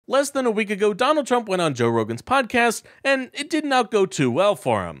less than a week ago, Donald Trump went on Joe Rogan's podcast, and it did not go too well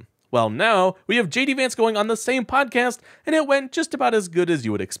for him. Well, now we have JD Vance going on the same podcast, and it went just about as good as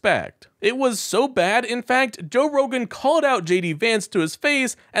you would expect. It was so bad, in fact, Joe Rogan called out JD Vance to his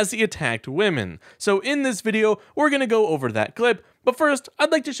face as he attacked women. So in this video, we're gonna go over that clip, but first,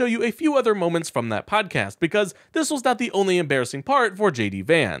 I'd like to show you a few other moments from that podcast, because this was not the only embarrassing part for JD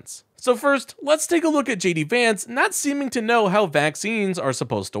Vance. So first, let's take a look at JD Vance not seeming to know how vaccines are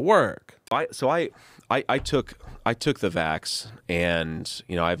supposed to work. I took the vax, and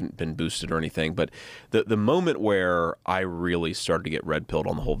I haven't been boosted or anything, but the moment where I really started to get red pilled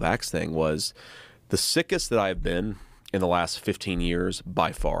on the whole vax thing was the sickest that I've been in the last 15 years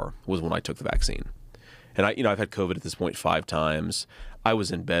by far was when I took the vaccine. And I've had COVID at this point 5 times. I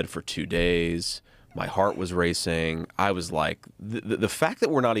was in bed for 2 days. My heart was racing. I was like, the fact that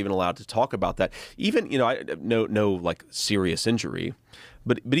we're not even allowed to talk about that, even, no like serious injury,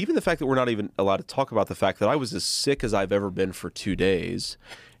 but even the fact that we're not even allowed to talk about the fact that I was as sick as I've ever been for 2 days,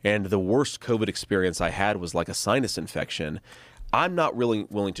 and the worst COVID experience I had was like a sinus infection, I'm not really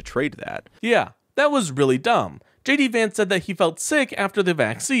willing to trade that. Yeah, that was really dumb. JD Vance said that he felt sick after the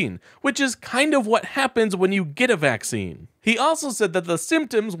vaccine, which is kind of what happens when you get a vaccine. He also said that the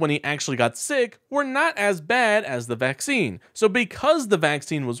symptoms when he actually got sick were not as bad as the vaccine, so because the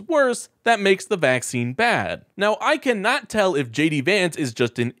vaccine was worse, that makes the vaccine bad. Now, I cannot tell if JD Vance is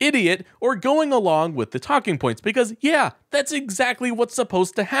just an idiot or going along with the talking points, because yeah, that's exactly what's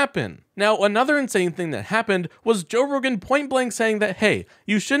supposed to happen. Now, another insane thing that happened was Joe Rogan point blank saying that, hey,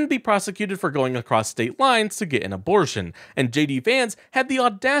 you shouldn't be prosecuted for going across state lines to get an abortion, and JD Vance had the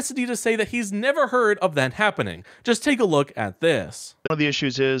audacity to say that he's never heard of that happening. Just take a look at this. One of the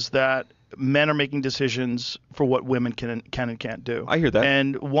issues is that men are making decisions for what women can and can't do. I hear that.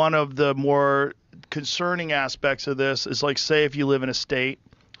 And one of the more concerning aspects of this is, like, say if you live in a state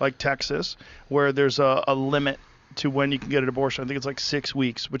like Texas where there's a limit to when you can get an abortion. I think it's like 6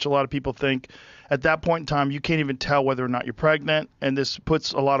 weeks, which a lot of people think at that point in time you can't even tell whether or not you're pregnant, and this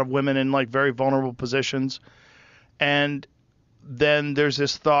puts a lot of women in like very vulnerable positions. And then there's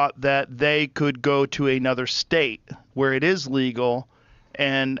this thought that they could go to another state where it is legal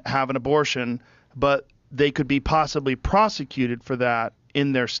and have an abortion, but they could be possibly prosecuted for that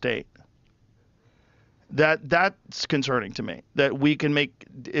in their state. That's concerning to me, that we can make,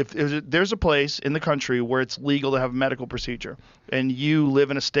 if there's a place in the country where it's legal to have a medical procedure and you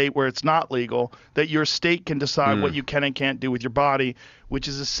live in a state where it's not legal, that your state can decide what you can and can't do with your body, which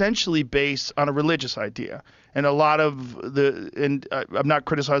is essentially based on a religious idea. And a lot of I'm not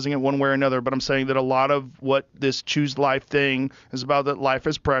criticizing it one way or another, but I'm saying that a lot of what this choose life thing is about, that life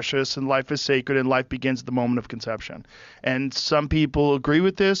is precious and life is sacred and life begins at the moment of conception. And some people agree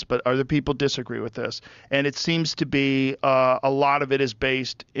with this, but other people disagree with this. And it seems to be a lot of it is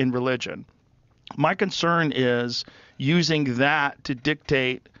based in religion. My concern is using that to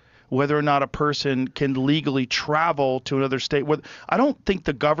dictate whether or not a person can legally travel to another state. I don't think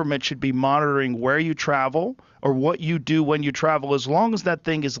the government should be monitoring where you travel or what you do when you travel, as long as that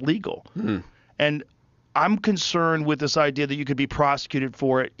thing is legal. And I'm concerned with this idea that you could be prosecuted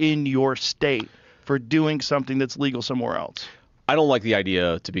for it in your state for doing something that's legal somewhere else. I don't like the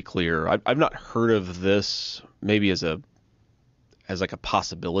idea, to be clear. I've not heard of this, maybe as like a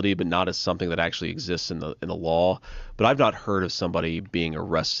possibility, but not as something that actually exists in the law. But I've not heard of somebody being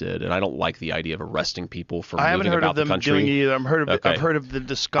arrested, and I don't like the idea of arresting people for moving about the country. I haven't heard of them doing it either. I've heard of the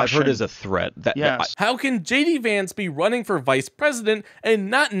discussion. I've heard as a threat. Yes. How can JD Vance be running for vice president and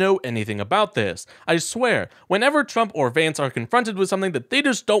not know anything about this? I swear, whenever Trump or Vance are confronted with something that they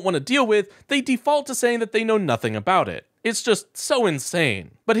just don't want to deal with, they default to saying that they know nothing about it. It's just so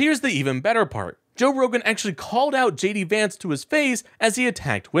insane. But here's the even better part. Joe Rogan actually called out JD Vance to his face as he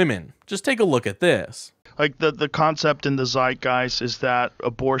attacked women. Just take a look at this. Like the concept in the zeitgeist is that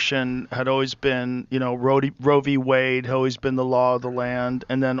abortion had always been, Roe v. Wade had always been the law of the land,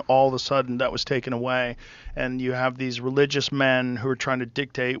 and then all of a sudden that was taken away, and you have these religious men who are trying to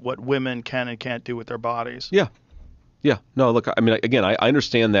dictate what women can and can't do with their bodies. Yeah. No, look, I mean, again, I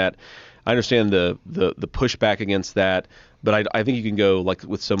understand that. I understand the pushback against that, but I think you can go, like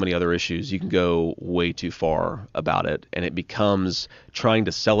with so many other issues, you can go way too far about it, and it becomes trying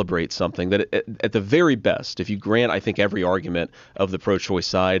to celebrate something that at the very best, if you grant, I think, every argument of the pro-choice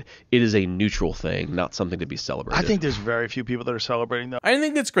side, it is a neutral thing, not something to be celebrated. I think there's very few people that are celebrating that. I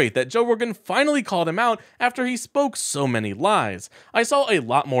think it's great that Joe Rogan finally called him out after he spoke so many lies. I saw a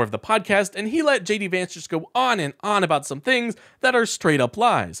lot more of the podcast, and he let JD Vance just go on and on about some things that are straight up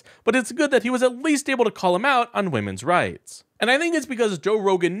lies, but it's good that he was at least able to call him out on women's rights. Vance. And I think it's because Joe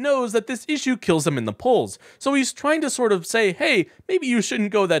Rogan knows that this issue kills him in the polls, so he's trying to sort of say, hey, maybe you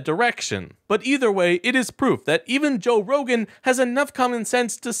shouldn't go that direction. But either way, it is proof that even Joe Rogan has enough common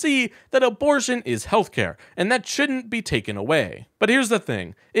sense to see that abortion is healthcare, and that shouldn't be taken away. But here's the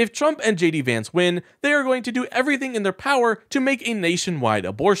thing, if Trump and JD Vance win, they are going to do everything in their power to make a nationwide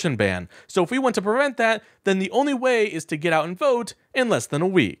abortion ban. So if we want to prevent that, then the only way is to get out and vote in less than a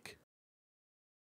week.